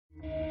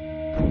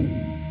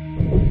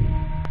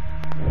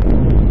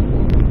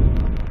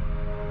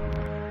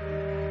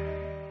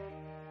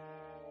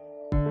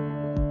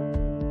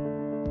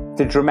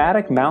The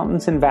dramatic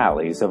mountains and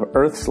valleys of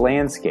Earth's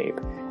landscape,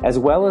 as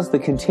well as the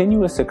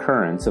continuous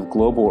occurrence of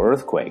global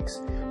earthquakes,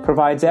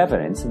 provides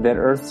evidence that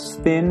Earth's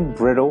thin,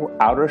 brittle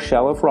outer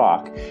shell of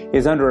rock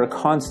is under a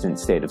constant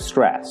state of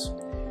stress.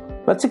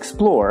 Let's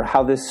explore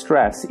how this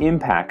stress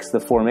impacts the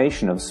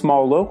formation of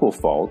small local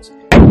faults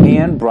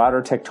and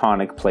broader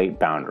tectonic plate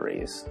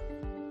boundaries.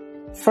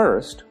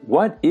 First,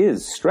 what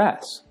is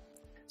stress?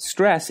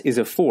 Stress is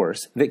a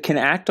force that can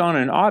act on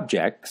an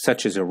object,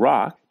 such as a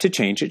rock, to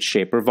change its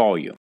shape or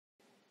volume.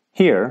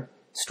 Here,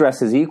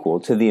 stress is equal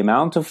to the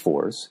amount of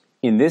force,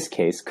 in this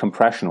case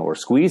compressional or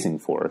squeezing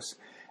force,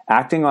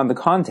 acting on the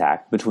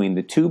contact between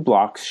the two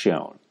blocks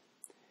shown.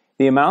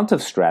 The amount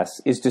of stress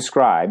is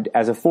described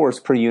as a force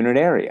per unit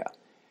area.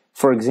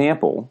 For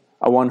example,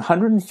 a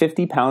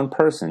 150-pound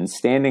person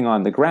standing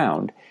on the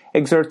ground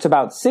exerts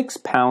about 6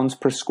 pounds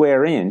per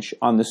square inch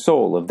on the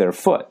sole of their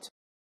foot.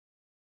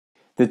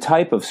 The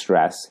type of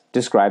stress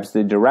describes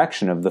the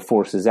direction of the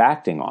forces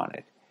acting on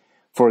it.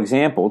 For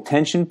example,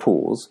 tension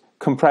pulls,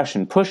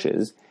 compression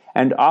pushes,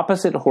 and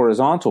opposite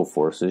horizontal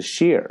forces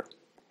shear.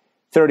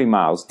 30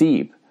 miles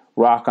deep,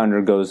 rock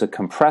undergoes a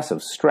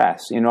compressive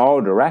stress in all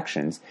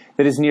directions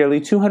that is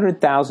nearly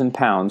 200,000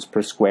 pounds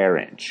per square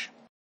inch.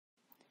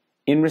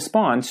 In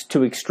response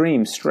to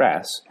extreme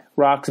stress,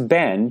 rocks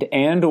bend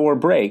and/or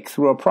break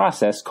through a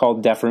process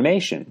called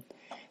deformation.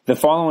 The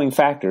following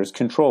factors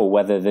control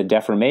whether the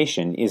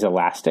deformation is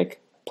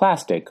elastic,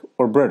 plastic,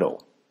 or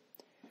brittle.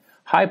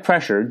 High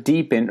pressure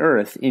deep in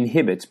earth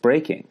inhibits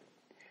breaking.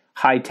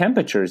 High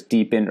temperatures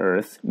deep in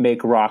earth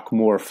make rock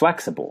more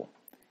flexible.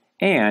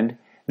 And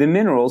the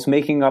minerals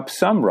making up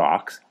some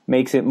rocks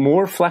makes it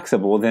more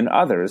flexible than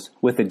others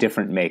with a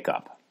different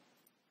makeup.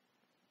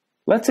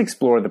 Let's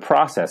explore the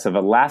process of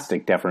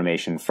elastic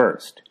deformation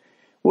first.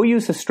 We'll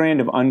use a strand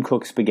of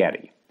uncooked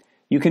spaghetti.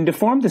 You can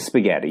deform the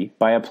spaghetti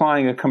by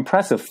applying a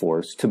compressive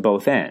force to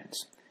both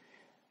ends.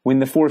 When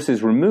the force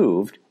is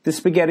removed, the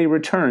spaghetti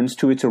returns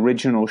to its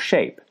original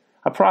shape,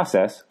 a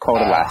process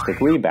called elastic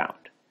rebound.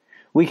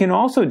 We can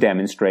also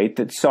demonstrate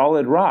that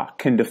solid rock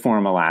can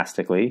deform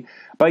elastically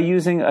by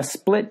using a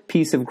split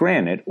piece of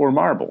granite or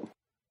marble.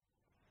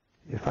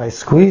 If I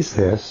squeeze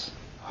this,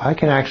 I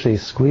can actually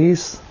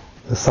squeeze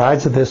the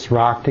sides of this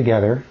rock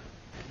together,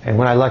 and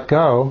when I let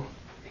go,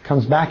 it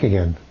comes back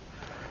again.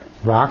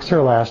 Rocks are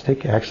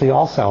elastic. Actually,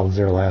 all solids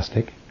are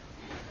elastic.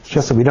 It's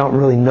just that we don't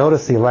really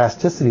notice the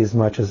elasticity as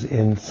much as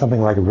in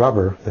something like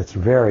rubber that's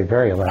very,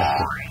 very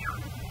elastic.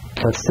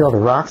 But still, the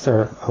rocks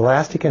are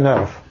elastic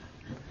enough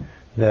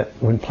that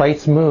when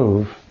plates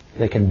move,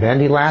 they can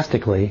bend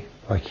elastically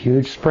like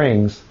huge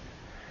springs,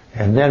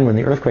 and then when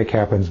the earthquake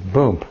happens,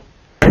 boom,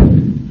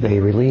 they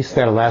release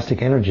that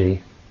elastic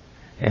energy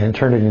and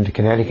turn it into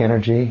kinetic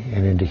energy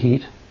and into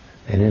heat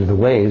and into the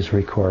waves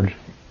recorded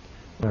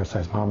in our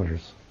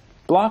seismometers.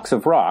 Blocks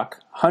of rock,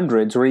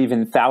 hundreds or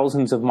even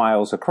thousands of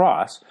miles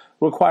across,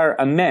 require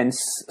immense,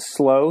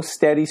 slow,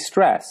 steady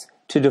stress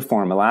to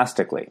deform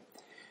elastically.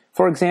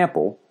 For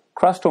example,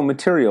 crustal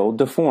material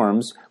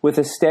deforms with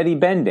a steady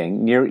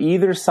bending near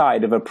either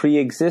side of a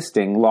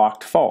pre-existing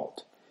locked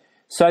fault.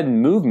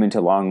 Sudden movement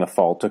along the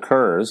fault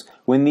occurs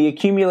when the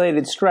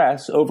accumulated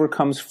stress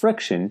overcomes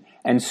friction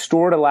and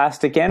stored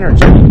elastic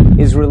energy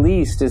is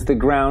released as the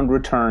ground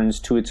returns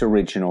to its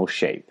original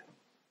shape.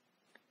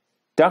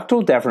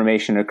 Ductile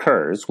deformation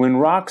occurs when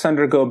rocks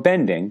undergo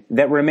bending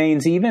that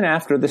remains even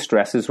after the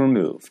stress is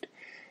removed.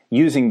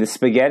 Using the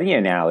spaghetti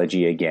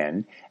analogy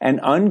again, an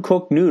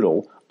uncooked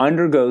noodle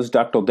undergoes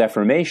ductile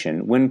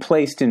deformation when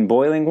placed in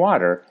boiling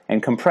water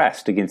and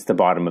compressed against the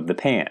bottom of the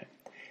pan.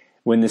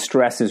 When the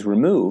stress is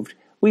removed,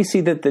 we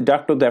see that the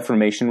ductile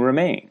deformation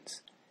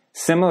remains.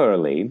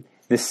 Similarly,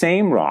 the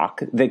same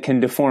rock that can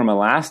deform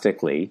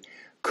elastically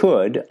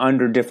could,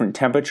 under different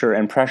temperature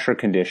and pressure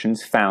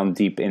conditions found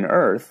deep in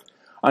Earth,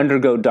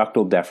 undergo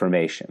ductile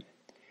deformation.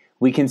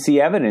 We can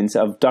see evidence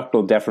of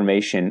ductile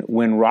deformation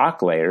when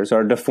rock layers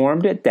are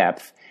deformed at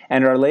depth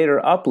and are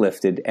later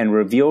uplifted and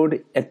revealed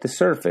at the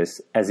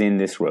surface, as in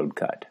this road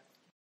cut.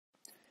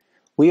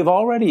 We have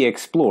already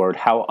explored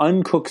how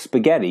uncooked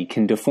spaghetti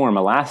can deform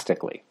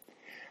elastically.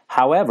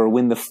 However,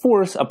 when the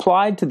force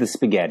applied to the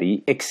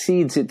spaghetti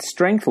exceeds its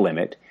strength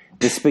limit,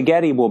 the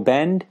spaghetti will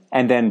bend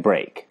and then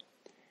break.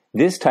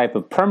 This type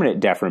of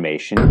permanent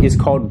deformation is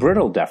called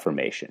brittle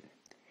deformation.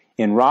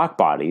 In rock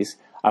bodies,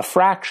 a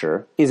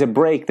fracture is a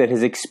break that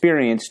has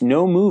experienced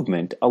no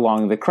movement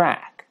along the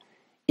crack.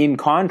 In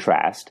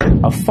contrast,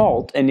 a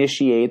fault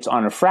initiates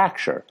on a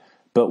fracture,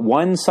 but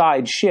one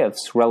side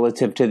shifts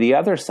relative to the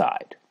other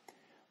side.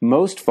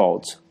 Most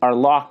faults are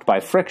locked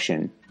by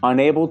friction,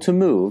 unable to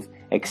move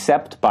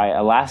except by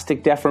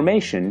elastic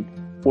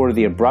deformation or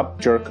the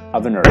abrupt jerk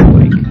of an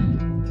earthquake.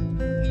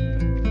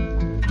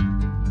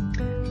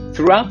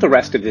 Throughout the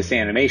rest of this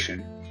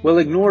animation, we'll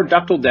ignore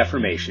ductile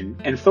deformation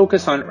and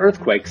focus on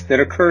earthquakes that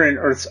occur in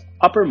Earth's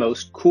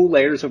uppermost cool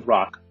layers of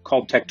rock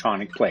called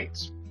tectonic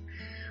plates.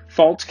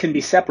 faults can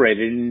be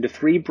separated into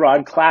three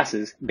broad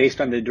classes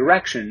based on the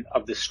direction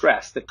of the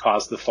stress that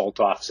caused the fault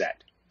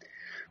offset.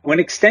 When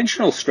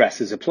extensional stress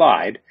is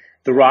applied,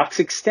 the rocks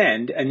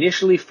extend,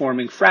 initially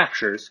forming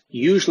fractures,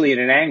 usually at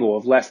an angle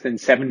of less than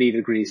 70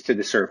 degrees to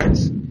the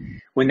surface.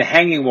 When the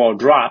hanging wall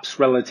drops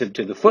relative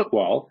to the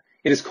footwall,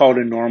 it is called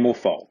a normal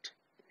fault.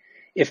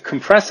 If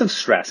compressive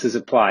stress is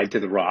applied to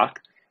the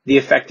rock, the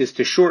effect is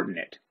to shorten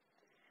it.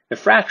 The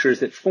fractures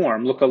that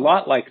form look a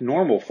lot like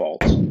normal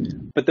faults,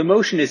 but the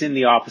motion is in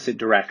the opposite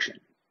direction.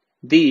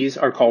 These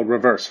are called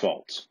reverse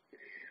faults.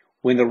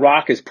 When the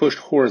rock is pushed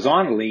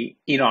horizontally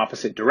in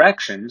opposite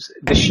directions,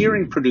 the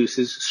shearing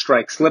produces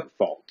strike-slip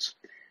faults.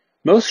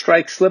 Most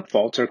strike-slip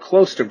faults are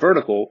close to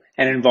vertical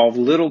and involve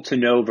little to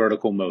no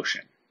vertical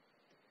motion.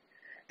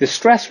 The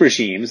stress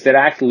regimes that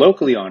act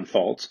locally on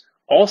faults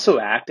also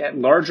act at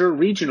larger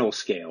regional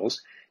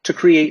scales to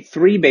create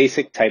three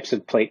basic types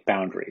of plate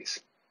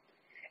boundaries.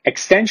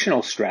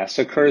 Extensional stress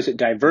occurs at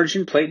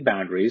divergent plate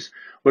boundaries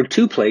where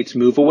two plates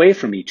move away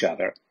from each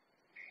other.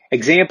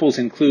 Examples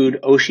include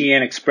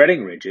oceanic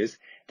spreading ridges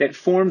that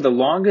form the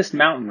longest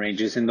mountain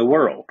ranges in the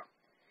world.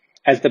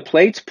 As the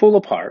plates pull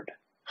apart,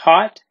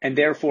 hot and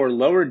therefore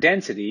lower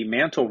density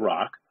mantle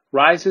rock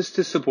rises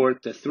to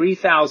support the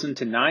 3,000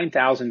 to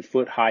 9,000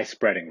 foot high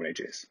spreading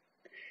ridges.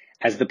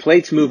 As the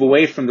plates move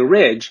away from the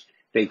ridge,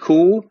 they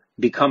cool,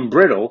 become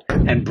brittle,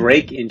 and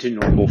break into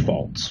normal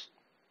faults.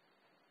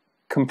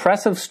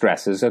 Compressive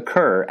stresses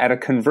occur at a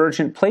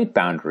convergent plate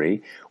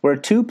boundary where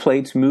two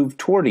plates move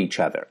toward each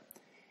other.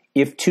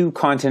 If two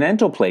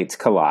continental plates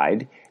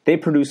collide, they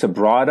produce a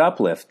broad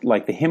uplift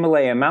like the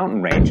Himalaya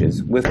mountain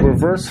ranges with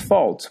reverse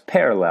faults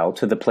parallel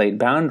to the plate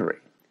boundary.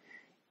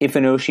 If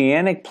an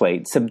oceanic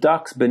plate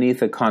subducts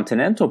beneath a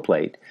continental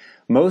plate,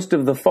 most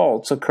of the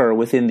faults occur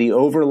within the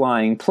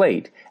overlying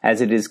plate as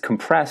it is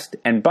compressed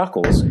and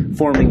buckles,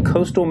 forming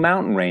coastal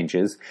mountain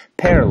ranges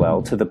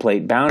parallel to the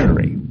plate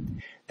boundary.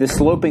 The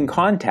sloping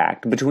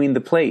contact between the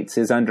plates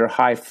is under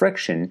high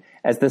friction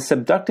as the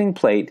subducting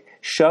plate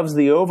shoves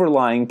the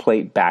overlying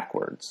plate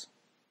backwards.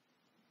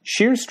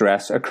 Shear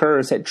stress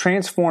occurs at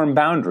transform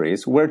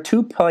boundaries where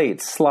two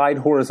plates slide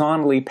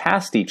horizontally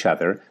past each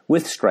other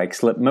with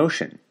strike-slip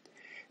motion.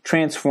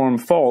 Transform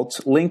faults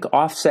link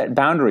offset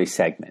boundary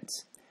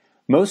segments.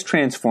 Most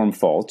transform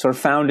faults are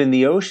found in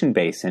the ocean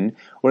basin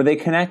where they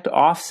connect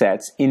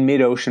offsets in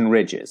mid-ocean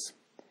ridges.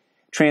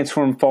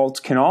 Transform faults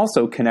can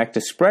also connect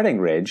a spreading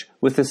ridge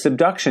with a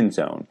subduction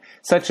zone,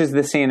 such as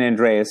the San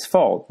Andreas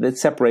Fault that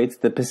separates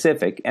the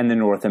Pacific and the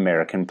North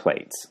American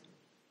plates.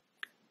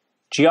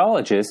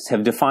 Geologists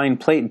have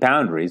defined plate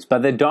boundaries by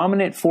the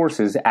dominant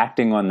forces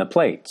acting on the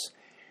plates.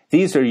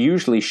 These are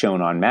usually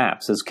shown on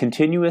maps as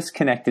continuous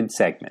connected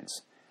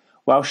segments.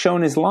 While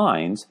shown as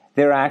lines,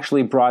 they are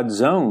actually broad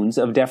zones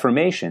of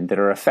deformation that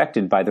are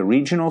affected by the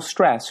regional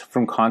stress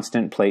from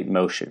constant plate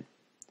motion.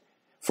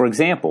 For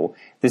example,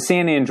 the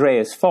San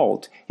Andreas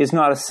Fault is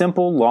not a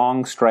simple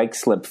long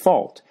strike-slip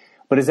fault,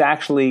 but is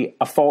actually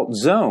a fault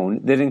zone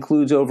that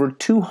includes over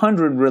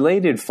 200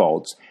 related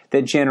faults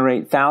that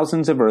generate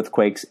thousands of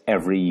earthquakes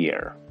every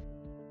year.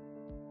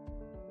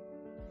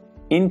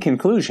 In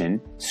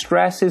conclusion,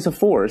 stress is a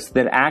force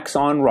that acts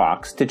on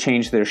rocks to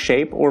change their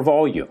shape or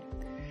volume.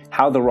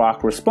 How the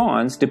rock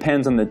responds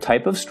depends on the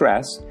type of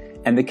stress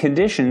and the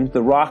conditions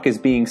the rock is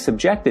being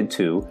subjected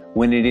to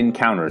when it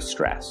encounters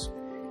stress.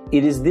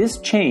 It is this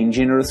change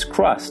in Earth's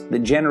crust that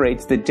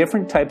generates the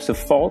different types of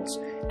faults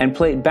and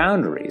plate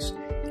boundaries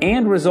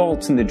and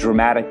results in the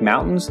dramatic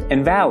mountains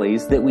and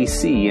valleys that we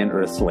see in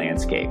Earth's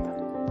landscape.